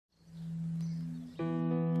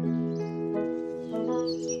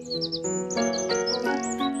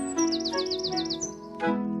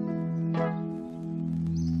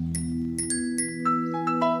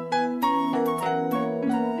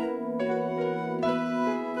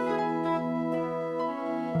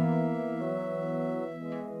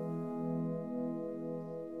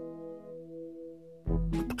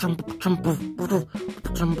Oh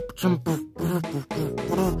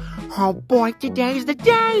boy, today's the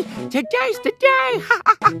day! Today's the day!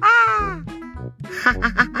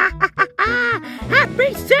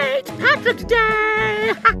 Happy St. Patrick's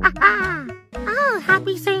Day! Oh,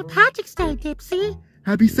 happy St. Patrick's Day, Dipsy.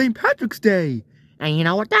 Happy St. Patrick's Day! And you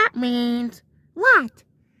know what that means? What?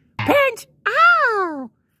 Pinch! Ow!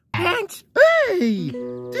 Pinch! Hey!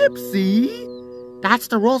 Dipsy! That's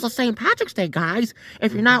the rules of St. Patrick's Day, guys.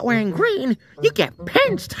 If you're not wearing green, you get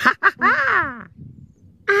pinched. Ha ha ha!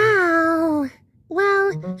 Ow!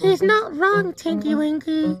 Well, he's not wrong, Tinky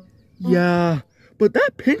Winky. Yeah, but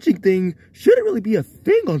that pinching thing shouldn't really be a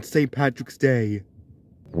thing on St. Patrick's Day.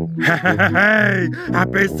 Hey!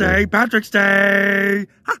 Happy St. Patrick's Day!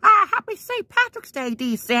 Happy St. Patrick's Day,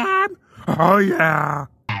 D-Sam. Oh, yeah.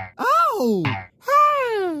 Oh!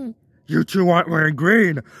 Hey! You two aren't wearing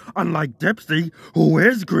green, unlike Dipsy, who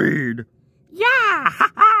is green. Yeah!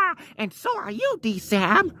 And so are you,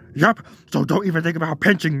 D-Sam. Yup, so don't even think about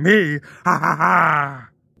pinching me.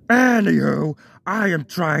 Anywho, I am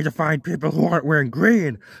trying to find people who aren't wearing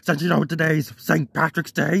green, since you know today's St.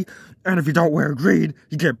 Patrick's Day, and if you don't wear green,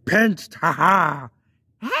 you get pinched.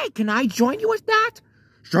 Hey, can I join you with that?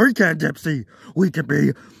 Sure you can, Dipsy. We can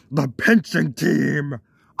be the pinching team.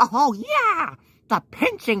 Oh, yeah! The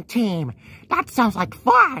pinching team. That sounds like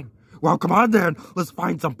fun. Well, come on then. Let's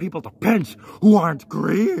find some people to pinch who aren't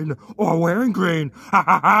green or wearing green.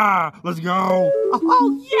 Let's go.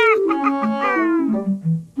 Oh, yeah!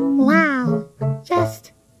 Wow.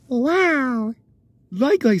 Just wow.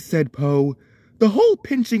 Like I said, Poe, the whole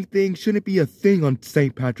pinching thing shouldn't be a thing on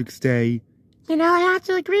St. Patrick's Day. You know, I have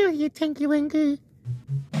to agree with you, Tinky Winky.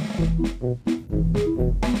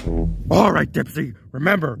 All right, Dipsy.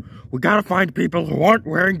 Remember, we gotta find people who aren't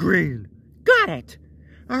wearing green. Got it.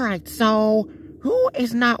 All right, so who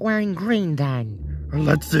is not wearing green then?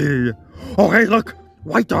 Let's see. Oh, hey, look.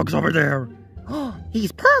 White Dog's over there. Oh,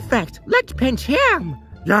 he's perfect. Let's pinch him.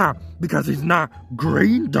 Yeah, because he's not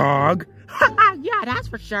green, dog. Yeah, that's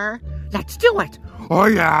for sure. Let's do it. Oh,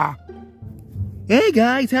 yeah. Hey,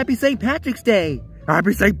 guys, happy St. Patrick's Day.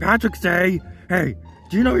 Happy St. Patrick's Day. Hey,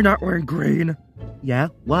 do you know you're not wearing green? Yeah,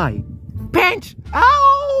 why? Pinch!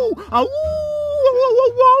 Ow! Ow!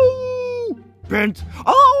 Ow! Pinch!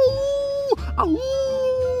 Oh! Ow!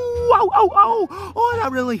 Ow! Ow! Ow! Oh,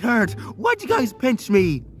 that really hurt. Why'd you guys pinch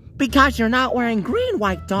me? Because you're not wearing green,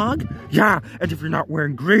 White Dog. Yeah, and if you're not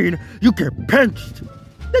wearing green, you get pinched.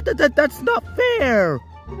 That's not fair.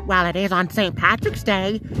 Well, it is on St. Patrick's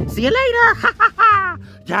Day. See you later. Ha ha ha!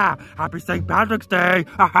 Yeah, happy St. Patrick's Day.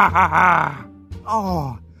 Ha ha ha ha!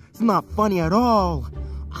 Oh, it's not funny at all.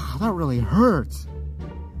 Oh, that really hurts.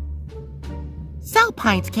 So,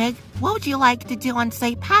 Pint Cake, what would you like to do on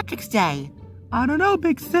St. Patrick's Day? I don't know,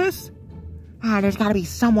 big sis. There's gotta be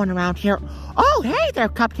someone around here. Oh, hey there,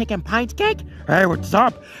 Cupcake and Pint Cake. Hey, what's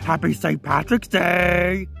up? Happy St. Patrick's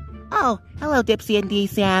Day. Oh, hello, Dipsy and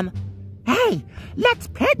D-Sam. Hey, let's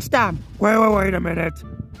pinch them. Wait a minute.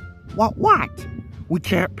 What? We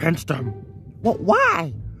can't pinch them.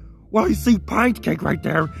 Why? Well, you see Pint Cake right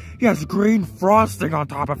there. He has green frosting on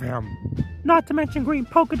top of him. Not to mention green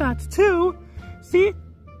polka dots, too. See?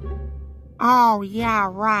 Oh, yeah,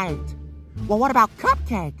 right. Well, what about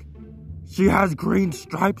Cupcake? She has green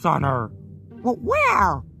stripes on her. Well,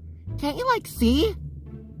 where? Can't you, see?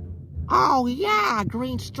 Oh, yeah,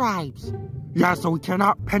 green stripes. Yeah, so we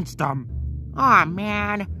cannot pinch them. Aw,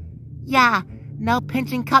 man. Yeah, no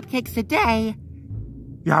pinching Cupcakes today.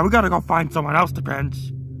 Yeah, we gotta go find someone else to pinch.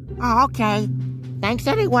 Oh, okay. Thanks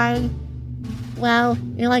anyway. Well,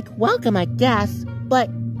 you're welcome, I guess, but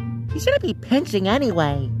you shouldn't be pinching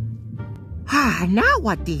anyway. Now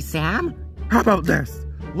what, D-Sam? How about this?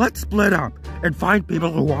 Let's split up and find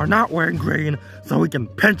people who are not wearing green so we can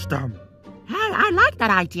pinch them. Hey, I like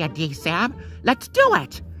that idea, D-Sam. Let's do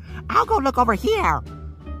it. I'll go look over here.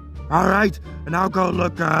 All right, and I'll go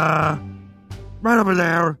look, right over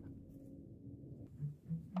there.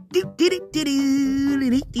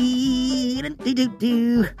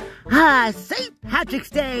 St. Patrick's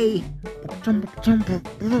Day.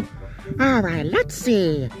 All right, let's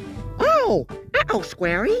see. Oh,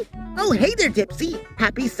 Squarey. Oh, hey there, Dipsy.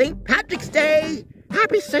 Happy St. Patrick's Day.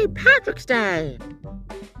 Happy St. Patrick's Day.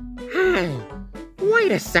 Hey,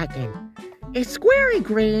 wait a second. Is Squarey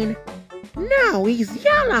green? No, he's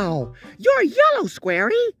yellow. You're yellow,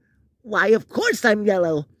 Squarey. Why, of course I'm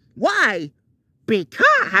yellow. Why?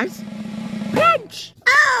 Because... Pinch!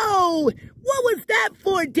 Oh! What was that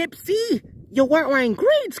for, Dipsy? You weren't wearing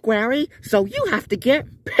green, Squarey, so you have to get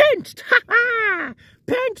pinched. Ha ha!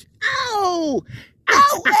 Pinch! Oh!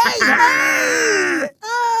 Oh, hey!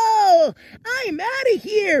 Oh, I'm out of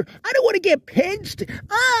here. I don't want to get pinched.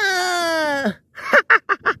 Ah!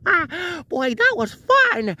 Boy, that was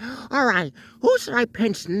fun. All right, who should I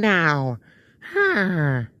pinch now?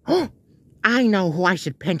 Oh, I know who I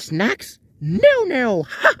should pinch next. No.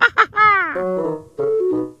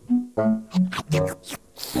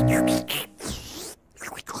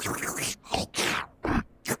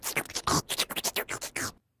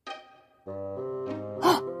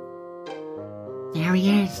 There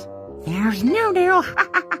he is. There's Nunu.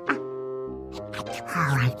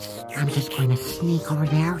 All right, I'm just going to sneak over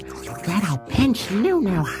there. Then I'll pinch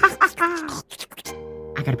Nunu.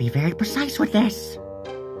 I gotta be very precise with this.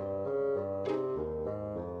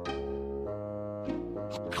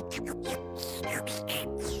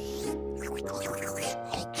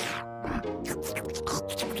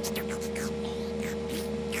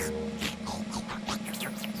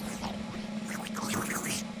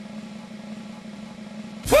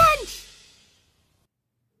 Pinch!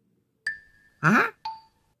 Huh?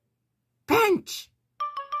 Pinch!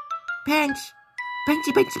 Pinch!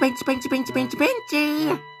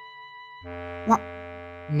 Pinchy! What?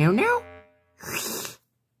 Nunu?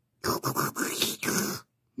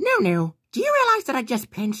 Nunu, do you realize that I just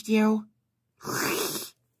pinched you?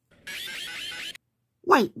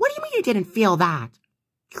 Wait, what do you mean you didn't feel that?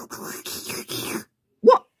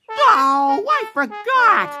 What? Oh, I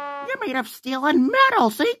forgot! You're made of steel and metal,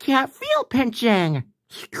 so you can't feel pinching.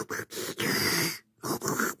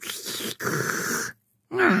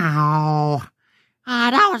 Oh.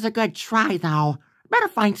 That was a good try, though. Better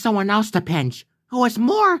find someone else to pinch, who is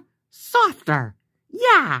more softer.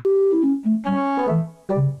 Yeah.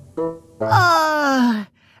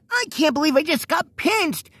 I can't believe I just got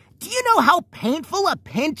pinched. Do you know how painful a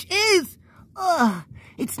pinch is?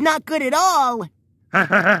 It's not good at all.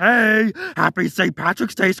 Hey, happy St.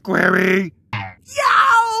 Patrick's Day, Squarey.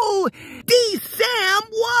 Yo! D-Sam,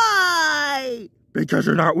 why? Because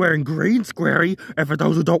you're not wearing green, Squarey, and for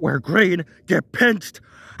those who don't wear green, get pinched.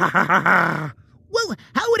 Ha ha ha ha. Well,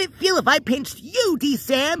 how would it feel if I pinched you,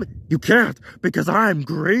 D-Sam? You can't, because I'm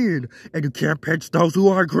green, and you can't pinch those who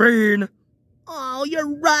are green. Oh,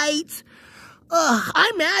 you're right.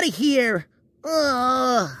 I'm out of here.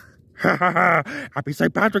 Ha ha ha. Happy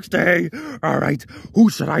St. Patrick's Day. All right, who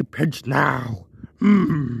should I pinch now?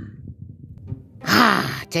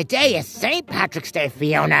 Today is St. Patrick's Day,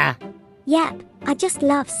 Fiona. Yep, I just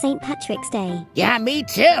love St. Patrick's Day. Yeah, me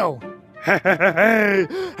too. Hey,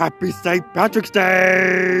 happy St. Patrick's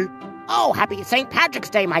Day. Oh, happy St.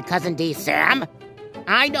 Patrick's Day, my cousin D-Sam.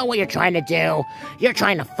 I know what you're trying to do. You're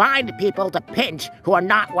trying to find people to pinch who are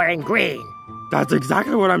not wearing green. That's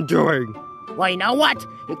exactly what I'm doing. Well, you know what?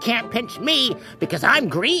 You can't pinch me because I'm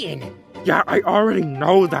green. Yeah, I already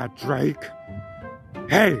know that, Drake.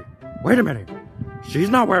 Hey, wait a minute. She's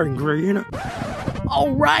not wearing green.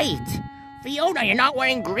 Oh, right. Fiona, you're not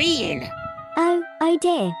wearing green. Oh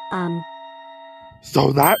dear,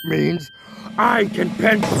 So that means I can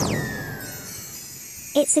pinch.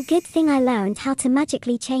 It's a good thing I learned how to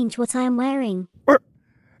magically change what I am wearing.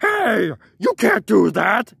 Hey, you can't do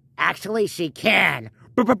that. Actually, she can.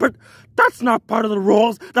 But that's not part of the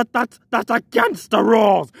rules. That's against the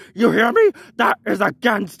rules. You hear me? That is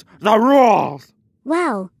against the rules.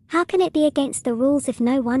 Well, how can it be against the rules if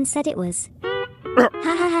no one said it was? Ha ha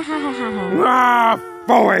ha ha ha ha. Ah,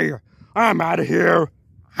 phooey. I'm out of here.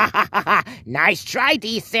 Ha ha ha ha. Nice try,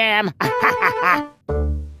 D-Sam.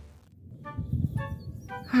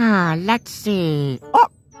 Let's see.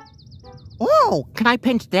 Oh, can I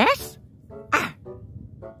pinch this?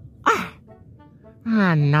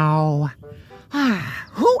 No.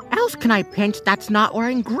 Who else can I pinch that's not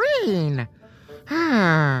wearing green?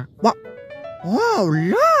 What? Oh,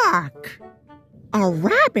 look! A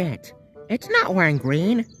rabbit. It's not wearing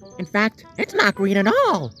green. In fact, it's not green at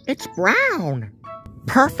all. It's brown.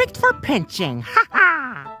 Perfect for pinching. Ha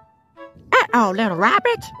ha! Uh-oh, little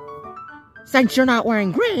rabbit. Since you're not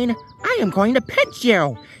wearing green, I am going to pinch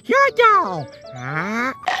you. Here I go.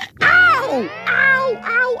 Ow! Ow!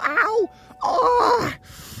 Ow! Ow!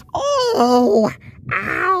 Oh!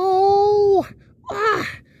 Ow!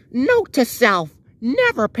 Note to self,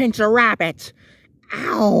 never pinch a rabbit.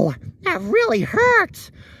 Ow! That really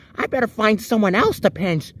hurts. I better find someone else to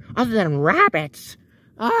pinch other than rabbits.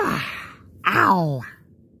 Ow!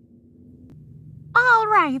 All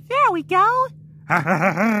right, there we go.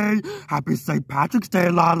 Hey, happy St. Patrick's Day,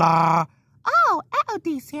 Lala. Oh,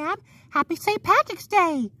 D-Sam. Happy St. Patrick's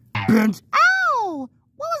Day. Pinch. Ow!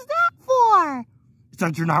 What was that for?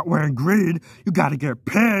 Since you're not wearing green, you gotta get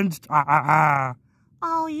pinched.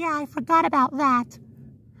 Oh, yeah, I forgot about that.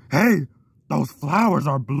 Hey, those flowers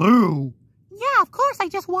are blue. Yeah, of course, I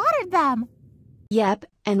just watered them. Yep,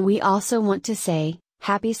 and we also want to say,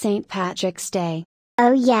 Happy St. Patrick's Day.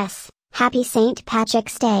 Oh yes, happy St.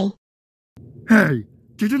 Patrick's Day. Hey,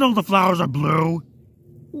 did you know the flowers are blue?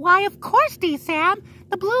 Why, of course, D-Sam.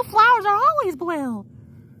 The blue flowers are always blue.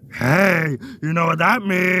 Hey, you know what that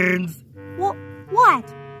means? What?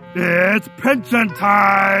 It's pinching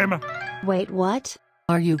time! Wait, what?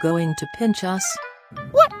 Are you going to pinch us?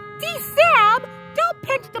 What? D-Sam! Don't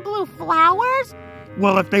pinch the blue flowers!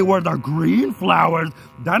 Well, if they were the green flowers,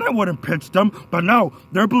 then I wouldn't pinch them. But no,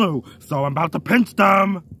 they're blue, so I'm about to pinch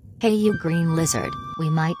them. Hey you green lizard, we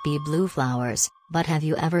might be blue flowers, but have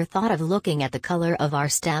you ever thought of looking at the color of our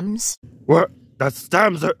stems? What? The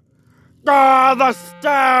stems are... Ah, the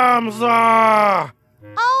stems! Oh,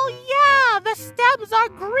 yeah! The stems are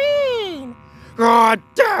green! Ah,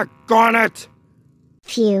 daggone it!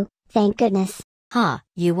 Phew, thank goodness. Huh,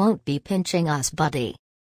 you won't be pinching us, buddy.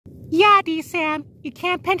 Yeah, D-Sam. You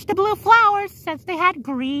can't pinch the blue flowers since they had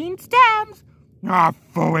green stems. Ah,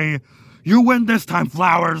 phooey. You win this time,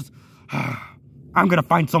 flowers. I'm gonna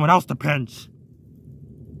find someone else to pinch.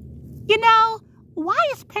 You know, why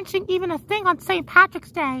is pinching even a thing on St.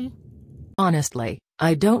 Patrick's Day? Honestly,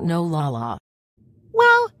 I don't know, Lala.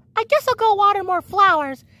 Well, I guess I'll go water more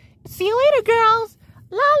flowers. See you later, girls.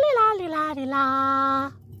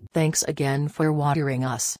 La-li-la-li-la-li-la. Thanks again for watering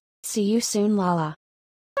us. See you soon, Lala.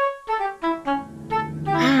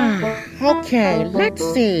 Okay, let's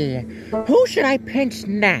see. Who should I pinch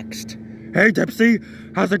next? Hey, Dipsy,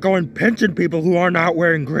 how's it going pinching people who are not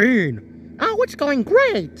wearing green? Oh, it's going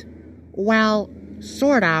great. Well,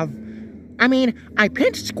 sort of. I mean, I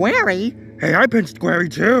pinched Squarey. Hey, I pinched Squarey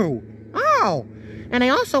too. Oh, and I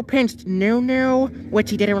also pinched Nunu,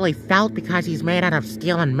 which he didn't really felt because he's made out of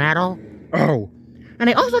steel and metal. Oh. And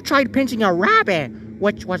I also tried pinching a rabbit,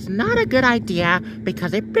 which was not a good idea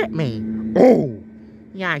because it bit me. Oh.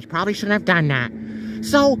 Yeah, I probably shouldn't have done that.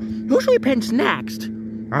 So, who should we pinch next?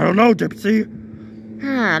 I don't know, Dipsy.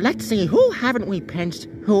 Let's see, who haven't we pinched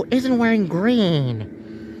who isn't wearing green?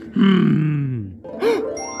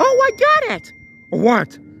 Oh, I got it!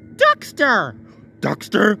 What? Duckster!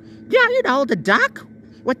 Duckster? Yeah, you know, the duck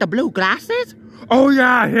with the blue glasses. Oh,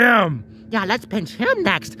 yeah, him. Yeah, let's pinch him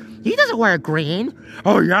next. He doesn't wear green.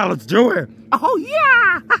 Oh, yeah, let's do it. Oh,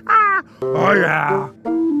 yeah! Oh, yeah.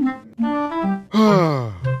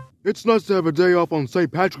 It's nice to have a day off on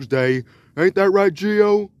St. Patrick's Day. Ain't that right,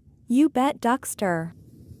 Gio? You bet, Duckster.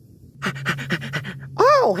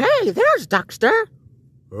 Oh, hey, there's Duckster.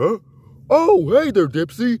 Huh? Oh, hey there,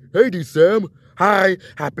 Dipsy. Hey, D-Sam. Hi,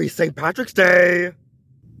 happy St. Patrick's Day.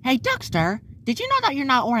 Hey, Duckster, did you know that you're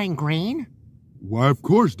not wearing green? Why, of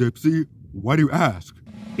course, Dipsy. Why do you ask?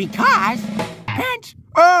 Because... Pinch!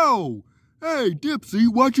 Oh! Hey, Dipsy,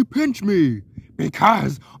 why'd you pinch me?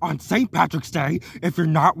 Because on St. Patrick's Day, if you're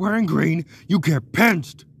not wearing green, you get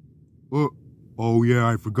pinched. Oh, yeah,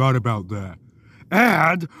 I forgot about that.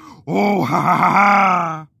 And, oh, ha, ha, ha,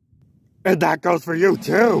 ha. And that goes for you,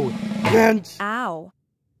 too. Pinch. Ow.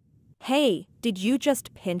 Hey, did you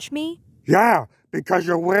just pinch me? Yeah, because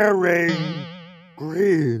you're wearing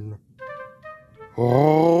green.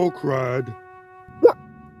 Oh, crud. What?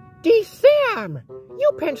 D-Sam!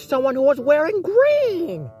 You pinched someone who was wearing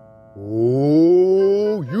green!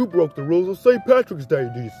 Oh, you broke the rules of St. Patrick's Day,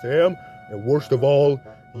 D-Sam. And worst of all,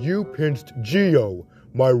 you pinched Gio,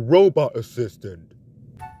 my robot assistant.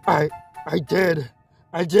 I did,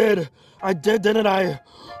 didn't I?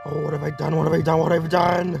 Oh, what have I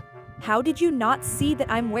done? How did you not see that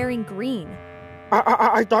I'm wearing green?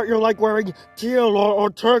 I thought you're like wearing teal or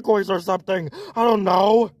turquoise or something. I don't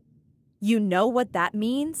know. You know what that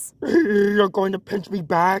means? You're going to pinch me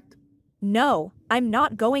back? No, I'm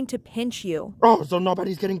not going to pinch you. Oh, so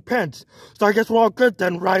nobody's getting pinched. So I guess we're all good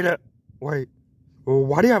then, right? Wait,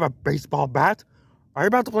 why do you have a baseball bat? Are you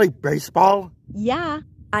about to play baseball? Yeah,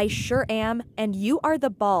 I sure am, and you are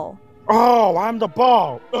the ball. Oh, I'm the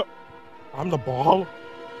ball. I'm the ball?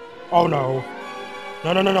 Oh, no.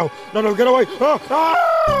 No, get away.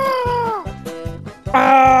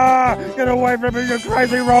 Get away from me, you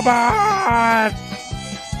crazy robot!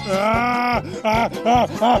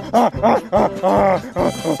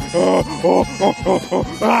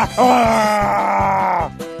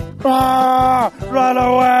 Run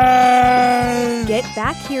away! Get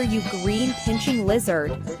back here, you green pinching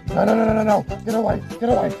lizard. No. Get away.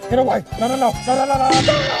 No.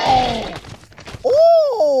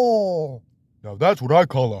 Oh! Now that's what I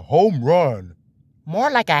call a home run.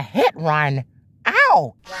 More like a hit run.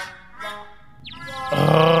 Ouch!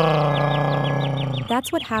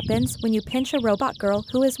 That's what happens when you pinch a robot girl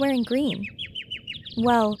who is wearing green.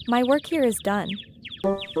 Well, my work here is done.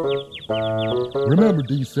 Remember,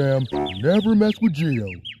 D-Sam, never mess with Geo.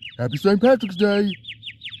 Happy St. Patrick's Day.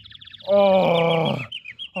 Oh,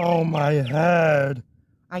 my head.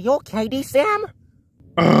 Are you okay, D-Sam?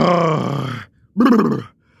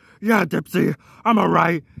 Yeah, Dipsy, I'm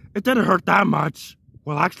alright. It didn't hurt that much.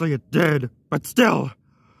 Well, actually, it did, but still.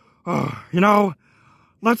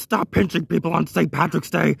 Let's stop pinching people on St. Patrick's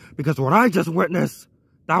Day, because what I just witnessed,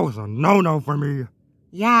 that was a no-no for me.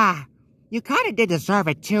 Yeah, you kind of did deserve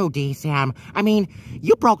it too, D-Sam. I mean,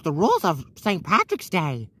 you broke the rules of St. Patrick's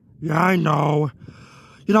Day. Yeah, I know.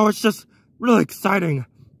 It's just really exciting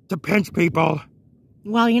to pinch people.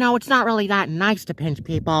 Well, it's not really that nice to pinch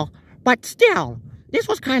people, but still, this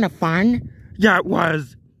was kind of fun. Yeah, it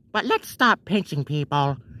was. But let's stop pinching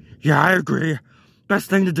people. Yeah, I agree. Best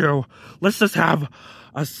thing to do. Let's just have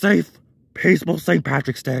a safe, peaceful St.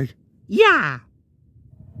 Patrick's Day. Yeah.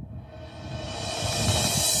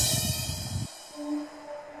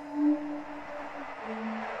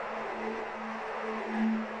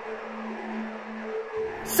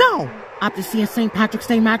 So, up to see a St. Patrick's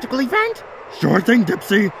Day magical event? Sure thing,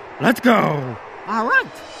 Dipsy. Let's go. All right.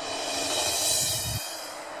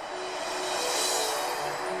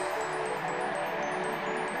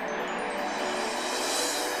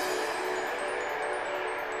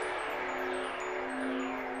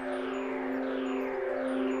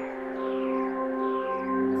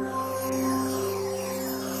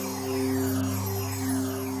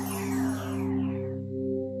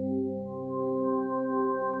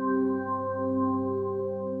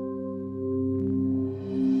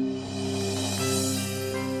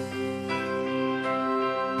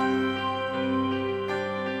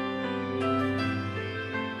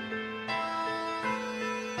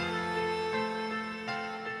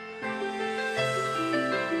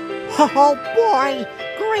 Oh boy!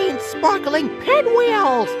 Green sparkling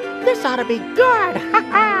pinwheels! This ought to be good! Ha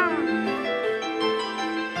ha!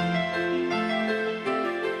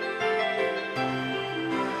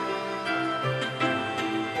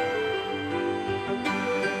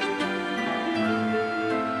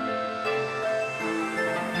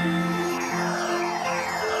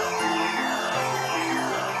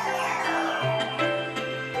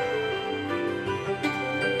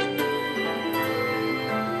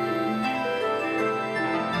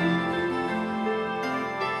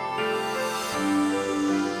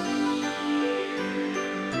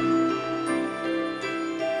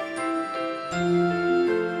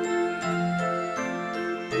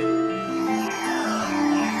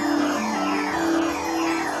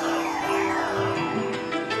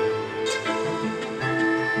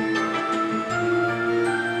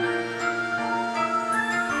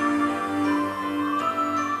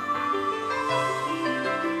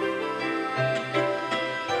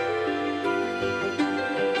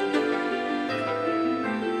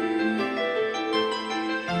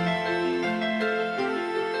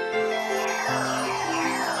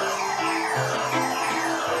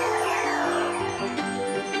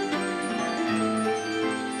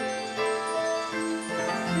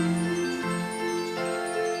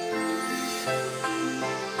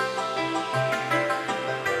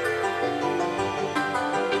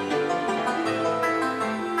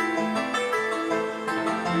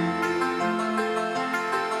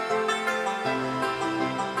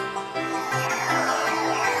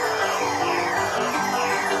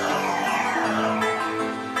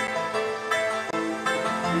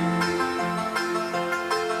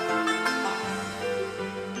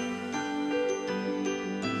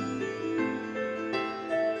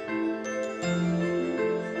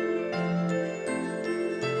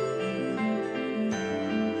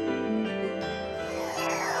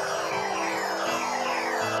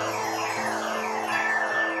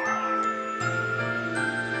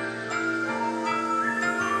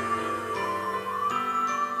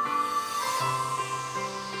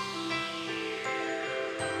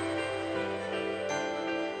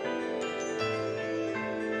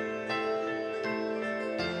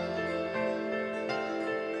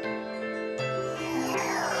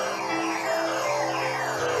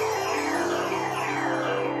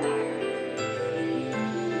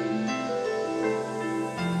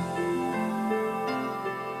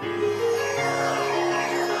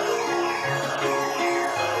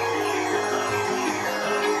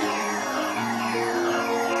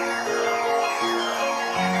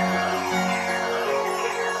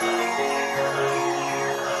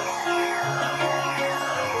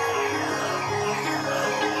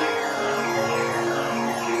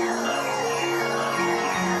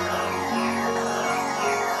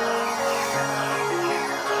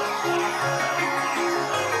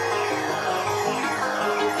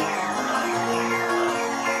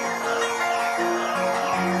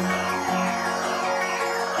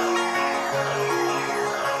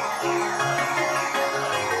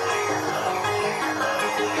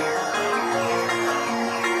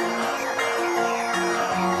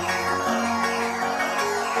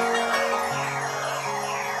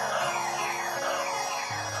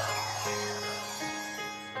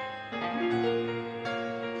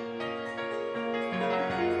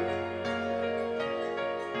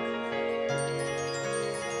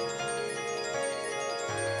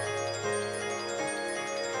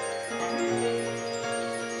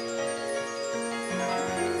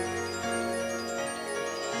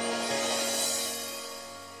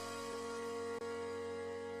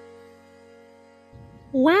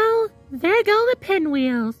 there go the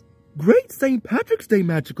Pinwheels. Great St. Patrick's Day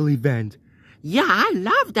magical event. Yeah, I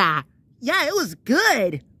love that. Yeah, it was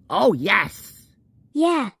good. Oh, yes.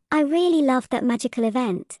 Yeah, I really loved that magical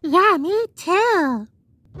event. Yeah, me too.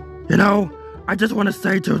 You know, I just want to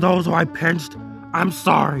say to those who I pinched, I'm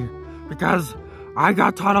sorry. Because I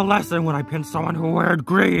got taught a lesson when I pinched someone who wore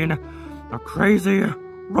green. A crazy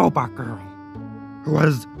robot girl. Who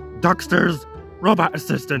was Duckster's robot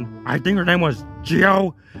assistant. I think her name was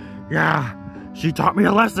Geo. Yeah, she taught me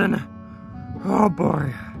a lesson. Oh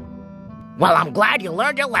boy. Well, I'm glad you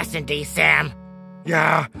learned your lesson, D-Sam.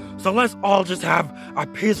 Yeah, so let's all just have a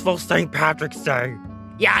peaceful St. Patrick's Day.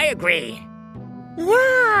 Yeah, I agree.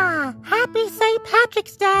 Yeah! Happy St.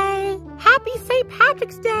 Patrick's Day! Happy St.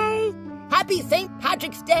 Patrick's Day! Happy St.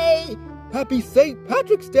 Patrick's Day! Happy St.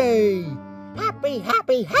 Patrick's Day!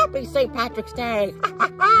 Happy St. Patrick's Day! Ha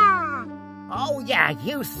ha ha! Oh yeah,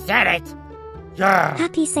 you said it! Yeah.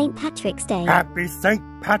 Happy St. Patrick's Day. Happy St.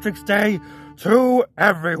 Patrick's Day to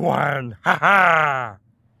everyone. Ha ha!